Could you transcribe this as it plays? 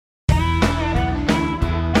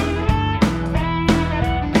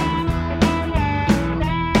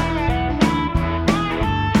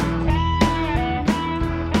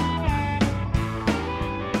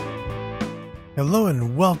Hello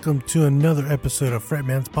and welcome to another episode of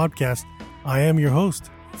Fretman's Podcast. I am your host,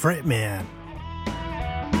 Fretman.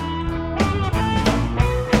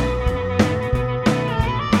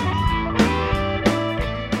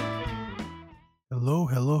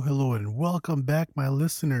 Hello, and welcome back, my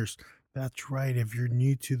listeners. That's right, if you're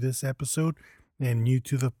new to this episode and new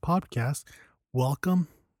to the podcast, welcome.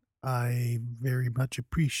 I very much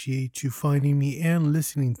appreciate you finding me and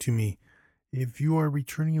listening to me. If you are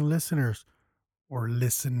returning listeners, or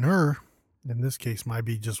listener, in this case might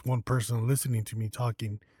be just one person listening to me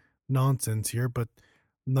talking nonsense here, but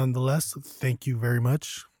nonetheless, thank you very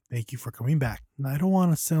much. Thank you for coming back. Now, I don't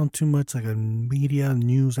want to sound too much like a media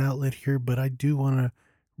news outlet here, but I do want to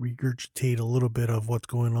regurgitate a little bit of what's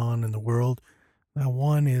going on in the world. Now,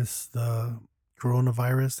 one is the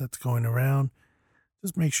coronavirus that's going around.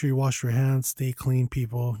 Just make sure you wash your hands, stay clean,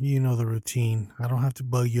 people. You know the routine. I don't have to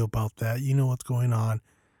bug you about that. You know what's going on.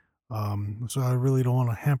 So I really don't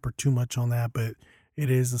want to hamper too much on that, but it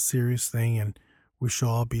is a serious thing, and we should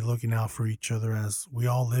all be looking out for each other as we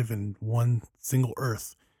all live in one single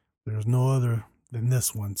earth. There's no other than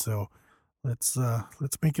this one. So let's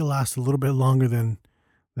make it last a little bit longer than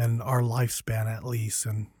our lifespan at least,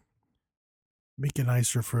 and make it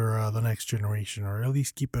nicer for the next generation, or at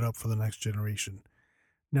least keep it up for the next generation.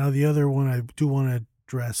 Now, the other one I do want to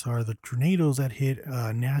address are the tornadoes that hit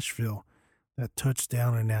Nashville. That touched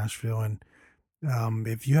down in Nashville, and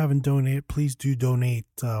if you haven't donated, please do donate.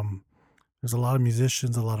 There's a lot of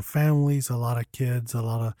musicians, a lot of families, a lot of kids, a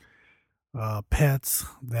lot of pets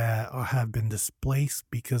that have been displaced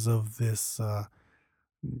because of this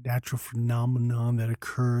natural phenomenon that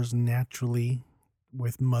occurs naturally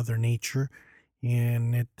with Mother Nature,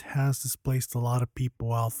 and it has displaced a lot of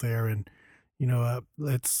people out there. And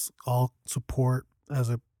let's all support as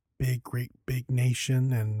a great big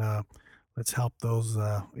nation, and let's help those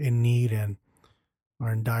in need and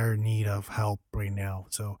are in dire need of help right now.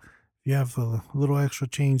 So if you have a little extra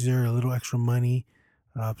change there, a little extra money,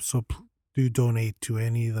 do donate to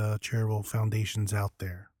any of the charitable foundations out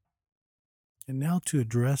there. And now to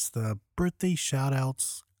address the birthday shout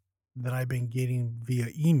outs that I've been getting via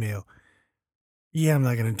email. Yeah, I'm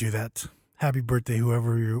not going to do that. Happy birthday,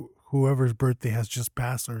 whoever's birthday has just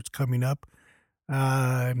passed or it's coming up.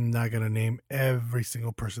 I'm not going to name every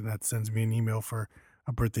single person that sends me an email for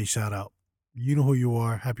a birthday shout out. You know who you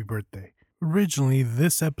are. Happy birthday. Originally,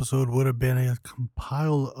 this episode would have been a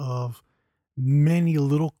compile of many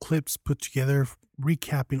little clips put together,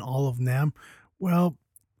 recapping all of them. Well,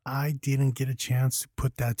 I didn't get a chance to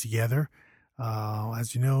put that together.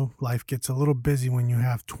 As you know, life gets a little busy when you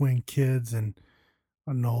have twin kids and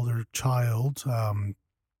an older child.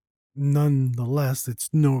 Nonetheless, it's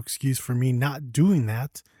no excuse for me not doing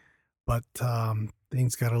that, but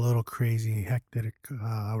things got a little crazy, hectic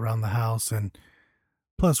around the house, and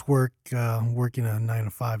plus working a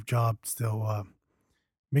 9-to-5 job still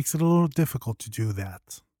makes it a little difficult to do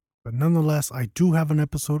that. But nonetheless, I do have an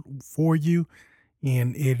episode for you,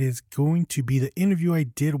 and it is going to be the interview I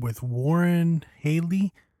did with Warren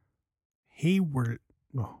Hayward.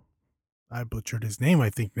 Oh, I butchered his name, I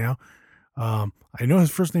think now. I know his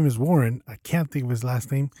first name is Warren. I can't think of his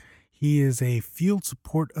last name. He is a field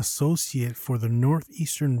support associate for the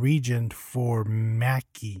Northeastern region for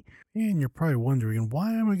Mackie. And you're probably wondering,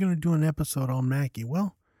 why am I going to do an episode on Mackie?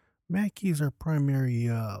 Well, Mackie is our primary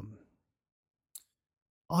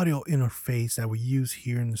audio interface that we use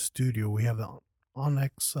here in the studio. We have the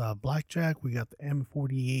Onyx Blackjack, we got the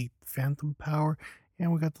M48 Phantom Power,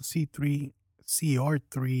 and we got the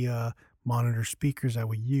CR3 monitor speakers that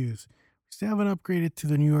we use. Still haven't upgraded to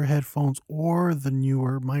the newer headphones or the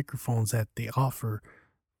newer microphones that they offer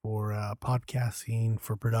for podcasting,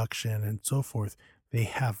 for production, and so forth. They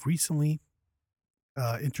have recently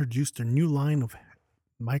introduced their new line of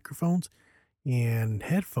microphones and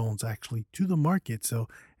headphones actually to the market. So,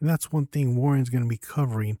 and that's one thing Warren's going to be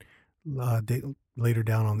covering later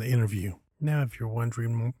down on the interview. Now, if you're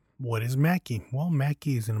wondering, what is Mackie? Well,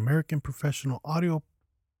 Mackie is an American professional audio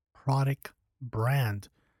product brand.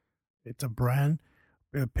 It's a brand.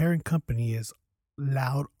 The parent company is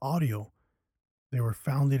Loud Audio. They were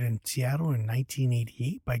founded in Seattle in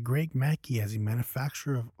 1988 by Greg Mackie as a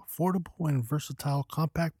manufacturer of affordable and versatile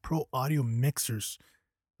compact pro audio mixers.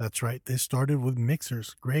 That's right, they started with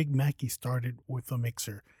mixers. Greg Mackie started with a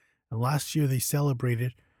mixer. And last year they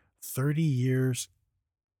celebrated 30 years.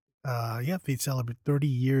 They celebrate 30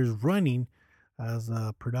 years running as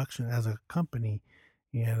a production, as a company.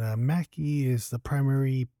 And Mackie is the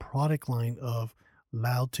primary product line of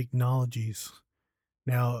Loud Technologies.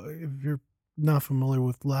 Now, if you're not familiar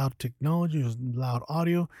with Loud Technologies, Loud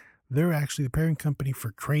Audio, They're actually the parent company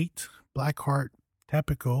for Crate, Blackheart,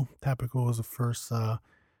 Tapico. Tapico was the first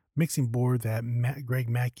mixing board that Greg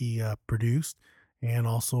Mackey produced, and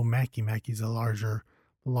also Mackie. Mackey's the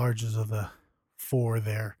largest of the four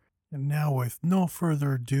there. And now, with no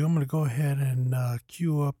further ado, I'm going to go ahead and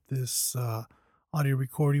cue up this audio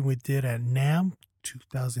recording we did at NAMM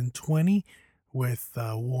 2020 with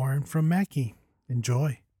Warren from Mackie.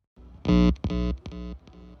 Enjoy.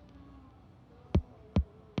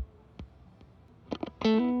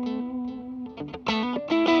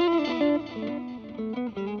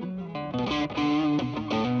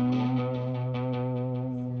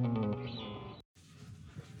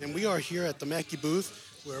 And we are here at the Mackie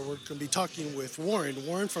booth where we're going to be talking with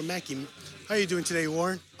Warren from Mackie. How are you doing today,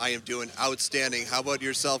 Warren? I am doing outstanding. How about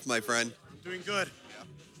yourself, my friend? I'm doing good.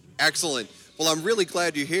 Excellent. Well, I'm really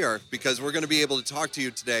glad you're here because we're going to be able to talk to you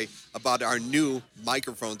today about our new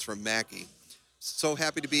microphones from Mackie. So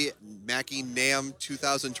happy to be at Mackie NAMM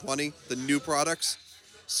 2020, the new products.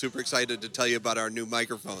 Super excited to tell you about our new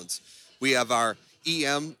microphones. We have our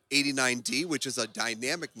EM89D, which is a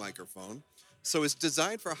dynamic microphone. So it's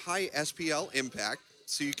designed for high SPL impact,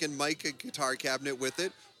 so you can mic a guitar cabinet with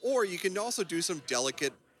it, or you can also do some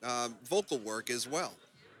delicate vocal work as well.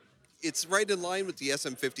 It's right in line with the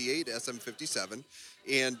SM58, SM57,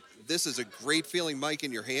 and this is a great feeling mic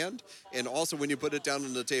in your hand, and also when you put it down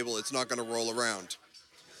on the table, it's not going to roll around.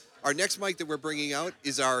 Our next mic that we're bringing out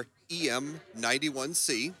is our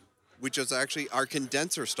EM91C, which is actually our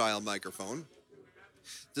condenser style microphone.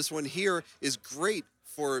 This one here is great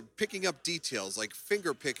for picking up details like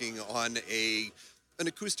finger picking on an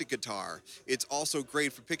acoustic guitar. It's also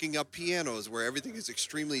great for picking up pianos where everything is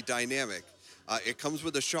extremely dynamic. It comes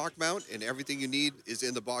with a shock mount, and everything you need is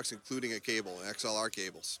in the box, including a cable, XLR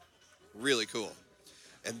cables. Really cool.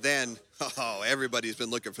 And then, everybody's been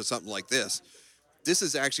looking for something like this. This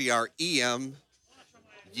is actually our EM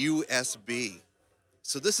USB.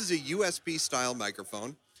 So this is a USB style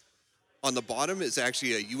microphone. On the bottom is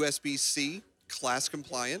actually a USB-C class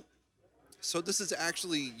compliant. So this is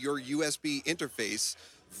actually your USB interface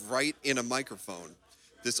right in a microphone.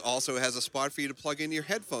 This also has a spot for you to plug in your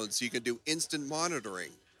headphones so you can do instant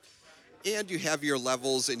monitoring. And you have your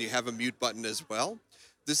levels and you have a mute button as well.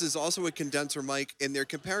 This is also a condenser mic, and they're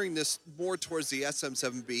comparing this more towards the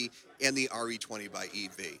SM7B and the RE20 by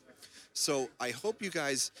EV. So I hope you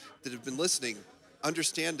guys that have been listening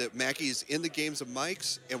understand that Mackie is in the games of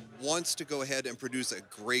mics and wants to go ahead and produce a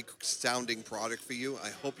great sounding product for you.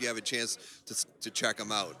 I hope you have a chance to check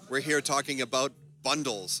them out. We're here talking about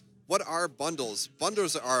bundles. What are bundles?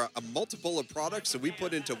 Bundles are a multiple of products that we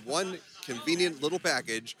put into one convenient little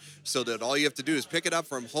package so that all you have to do is pick it up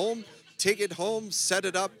from home, take it home, set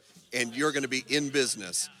it up, and you're going to be in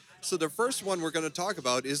business. So the first one we're going to talk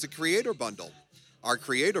about is the Creator Bundle. Our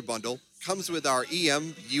Creator Bundle comes with our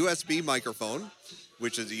EM USB microphone,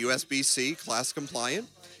 which is a USB-C class compliant,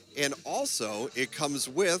 and also it comes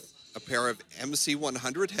with a pair of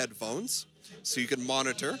MC100 headphones so you can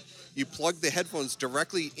monitor. You plug the headphones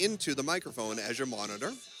directly into the microphone as your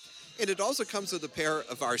monitor, and it also comes with a pair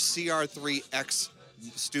of our CR3X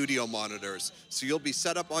studio monitors. So you'll be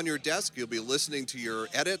set up on your desk, you'll be listening to your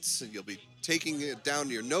edits, and you'll be taking down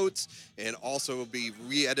your notes, and also be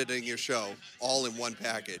re-editing your show all in one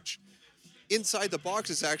package. Inside the box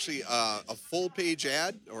is actually a full-page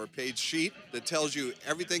ad or a page sheet that tells you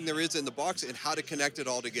everything there is in the box and how to connect it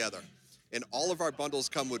all together. And all of our bundles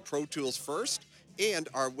come with Pro Tools first and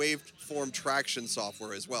our waveform traction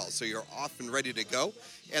software as well. So you're off and ready to go.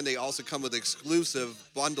 And they also come with exclusive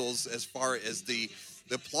bundles as far as the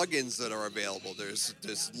plugins that are available.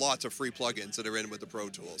 There's lots of free plugins that are in with the Pro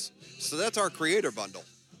Tools. So that's our Creator Bundle.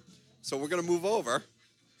 So we're going to move over.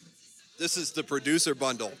 This is the Producer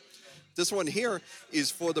Bundle. This one here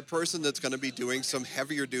is for the person that's going to be doing some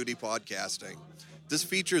heavier duty podcasting. This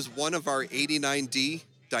features one of our 89D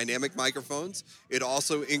dynamic microphones. It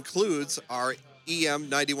also includes our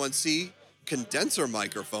EM91C condenser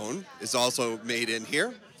microphone is also made in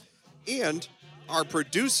here. And our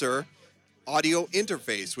Producer audio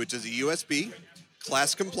interface, which is a USB,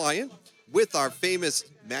 class compliant, with our famous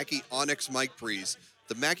Mackie Onyx mic pre's.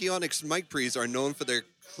 The Mackie Onyx mic pre's are known for their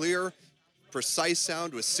clear, precise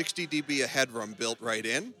sound with 60 dB of headroom built right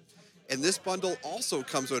in. And this bundle also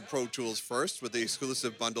comes with Pro Tools first with the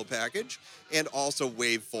exclusive bundle package and also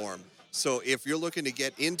waveform. So if you're looking to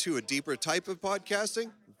get into a deeper type of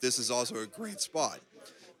podcasting, this is also a great spot.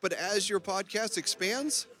 But as your podcast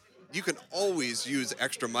expands, you can always use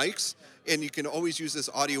extra mics, and you can always use this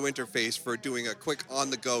audio interface for doing a quick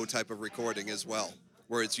on-the-go type of recording as well,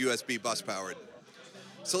 where it's USB bus powered.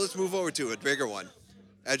 So let's move over to a bigger one.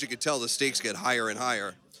 As you can tell, the stakes get higher and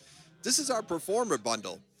higher. This is our Performer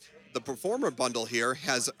bundle. The Performer bundle here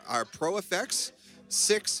has our Pro FX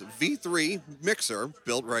 6 V3 mixer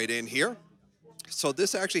built right in here. So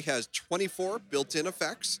this actually has 24 built-in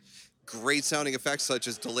effects, great sounding effects such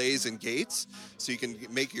as delays and gates, so you can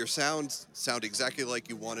make your sound exactly like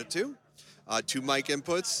you want it to. 2 mic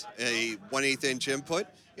inputs, a 1/8 inch input,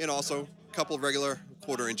 and also a couple of regular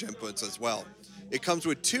 1/4 inch inputs as well. It comes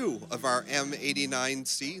with 2 of our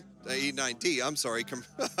M89C, 89D, I'm sorry,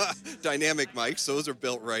 dynamic mics. Those are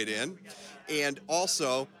built right in. And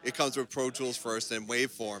also, it comes with Pro Tools First and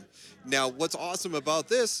Waveform. Now, what's awesome about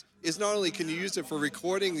this is not only can you use it for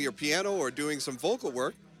recording your piano or doing some vocal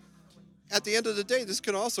work, at the end of the day, this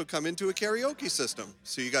can also come into a karaoke system.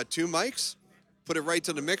 So you got 2 mics, put it right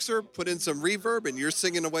to the mixer, put in some reverb, and you're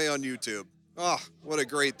singing away on YouTube. Oh, what a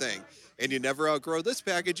great thing. And you never outgrow this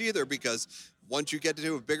package either, because once you get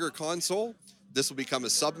to a bigger console, this will become a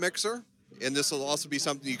sub-mixer, and this will also be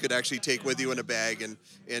something you could actually take with you in a bag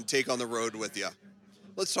and take on the road with you.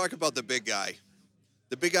 Let's talk about the big guy.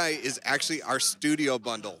 The big guy is actually our studio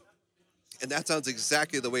bundle. And that sounds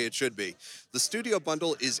exactly the way it should be. The studio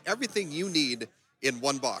bundle is everything you need in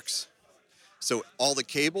one box. So all the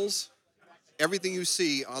cables, everything you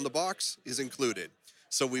see on the box is included.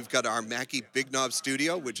 So we've got our Mackie Big Knob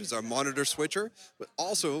Studio, which is our monitor switcher, but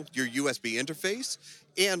also your USB interface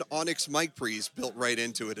and Onyx mic pre's built right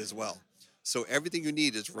into it as well. So everything you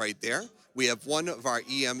need is right there. We have one of our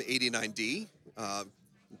EM89D,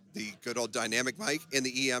 the good old dynamic mic, and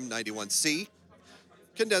the EM91C.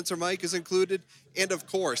 Condenser mic is included, and of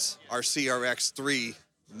course, our CRX3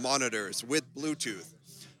 monitors with Bluetooth.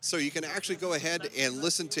 So you can actually go ahead and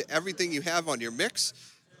listen to everything you have on your mix,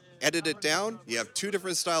 edit it down. You have 2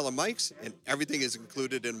 different style of mics, and everything is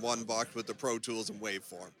included in one box with the Pro Tools and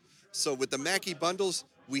Waveform. So with the Mackie bundles,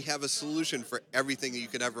 we have a solution for everything that you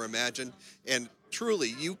can ever imagine. And truly,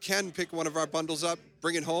 you can pick one of our bundles up,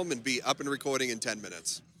 bring it home, and be up and recording in 10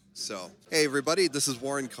 minutes. So, hey everybody, this is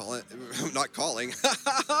Warren calling. Not calling.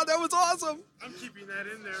 That was awesome. I'm keeping that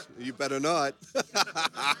in there. You better not.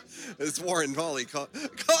 It's Warren Hawley calling.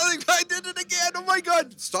 I did it again. Oh my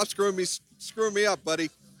God! Stop screwing me up, buddy.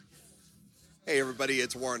 Hey everybody,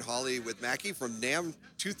 it's Warren Hawley with Mackie from NAMM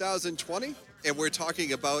 2020, and we're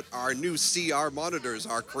talking about our new CR monitors,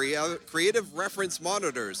 our creative reference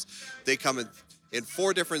monitors. They come in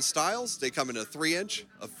 4 different styles. They come in a 3-inch,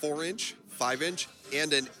 a 4-inch, 5-inch,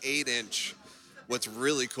 and an 8-inch. What's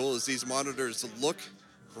really cool is these monitors look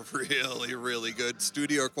really, really good.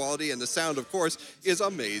 Studio quality, and the sound, of course, is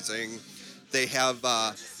amazing. They have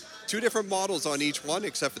 2 different models on each one,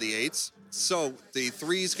 except for the 8s. So the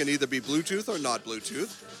 3s can either be Bluetooth or not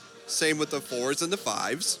Bluetooth. Same with the 4s and the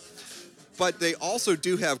 5s. But they also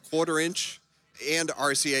do have 1/4 inch and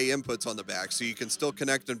RCA inputs on the back, so you can still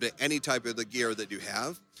connect them to any type of the gear that you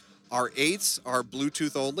have. Our 8s are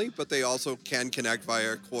Bluetooth only, but they also can connect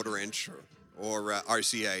via 1/4 inch or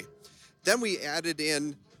RCA. Then we added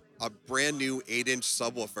in a brand new 8-inch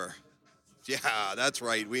subwoofer. Yeah, that's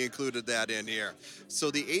right. We included that in here.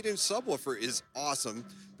 So the 8-inch subwoofer is awesome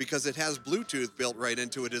because it has Bluetooth built right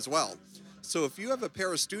into it as well. So if you have a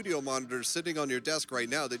pair of studio monitors sitting on your desk right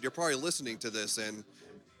now that you're probably listening to this in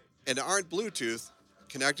and aren't Bluetooth,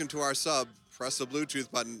 connect them to our sub, press the Bluetooth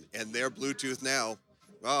button, and they're Bluetooth now.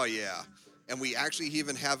 Oh, yeah. And we actually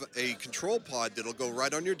even have a control pod that'll go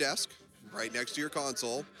right on your desk, right next to your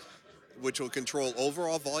console, which will control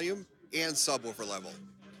overall volume and subwoofer level.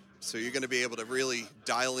 So you're going to be able to really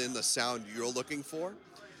dial in the sound you're looking for.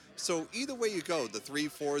 So either way you go, the 3,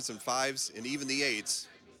 4s, and 5s, and even the 8s,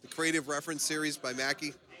 the Creative Reference Series by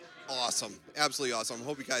Mackie, awesome. Absolutely awesome. I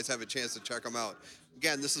hope you guys have a chance to check them out.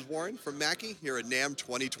 Again, this is Warren from Mackie here at NAMM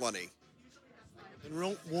 2020.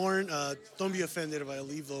 And Warren, don't be offended if I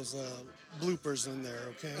leave those bloopers in there,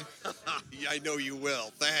 okay? Yeah, I know you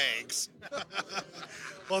will. Thanks.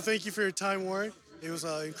 Well, thank you for your time, Warren. It was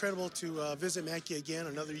incredible to visit Mackie again,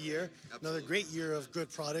 another year, another great year of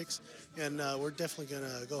good products. And we're definitely going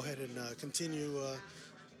to go ahead and continue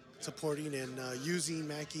supporting and using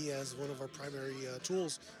Mackie as one of our primary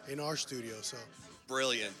tools in our studio. So,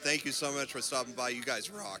 brilliant. Thank you so much for stopping by. You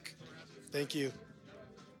guys rock. Thank you.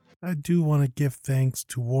 I do want to give thanks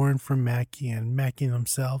to Warren from Mackie and Mackie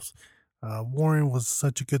themselves. Warren was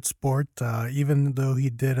such a good sport, even though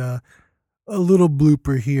he did a little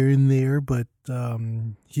blooper here and there, but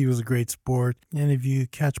he was a great sport. And if you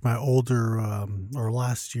catch my older or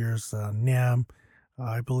last year's NAMM,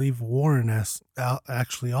 I believe Warren has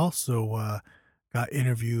actually also got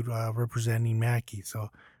interviewed representing Mackie.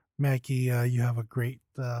 So, Mackie, you have a great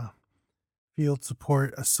field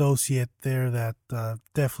support associate there that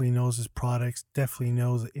definitely knows his products, definitely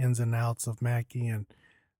knows the ins and outs of Mackie, and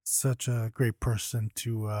such a great person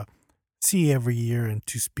to see every year and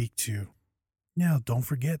to speak to. Now, don't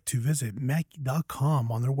forget to visit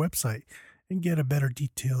Mackie.com on their website and get a better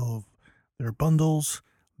detail of their bundles,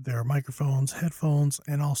 their microphones, headphones,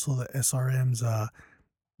 and also the SRM's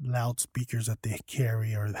loudspeakers that they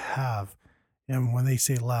carry or have. And when they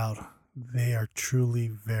say loud, they are truly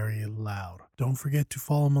very loud. Don't forget to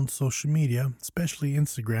follow them on social media, especially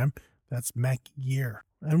Instagram. That's Mackie Gear.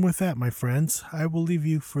 And with that, my friends, I will leave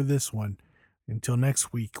you for this one. Until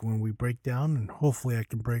next week when we break down, and hopefully I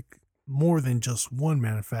can break more than just one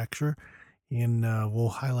manufacturer, and we'll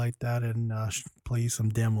highlight that and play some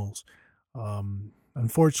demos.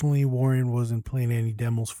 Unfortunately, Warren wasn't playing any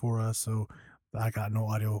demos for us, so I got no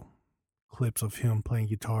audio clips of him playing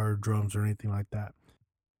guitar or drums or anything like that.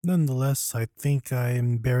 Nonetheless, I think I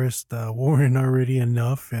embarrassed Warren already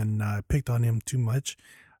enough and picked on him too much.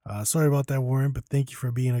 Sorry about that, Warren, but thank you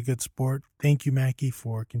for being a good sport. Thank you, Mackie,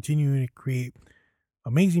 for continuing to create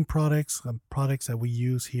amazing products that we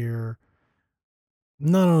use here,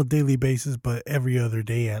 not on a daily basis, but every other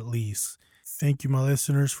day at least. Thank you, my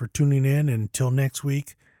listeners, for tuning in. Until next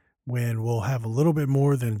week, when we'll have a little bit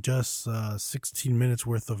more than just 16 minutes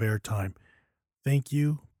worth of airtime. Thank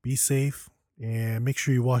you. Be safe. And make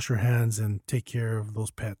sure you wash your hands and take care of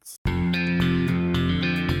those pets.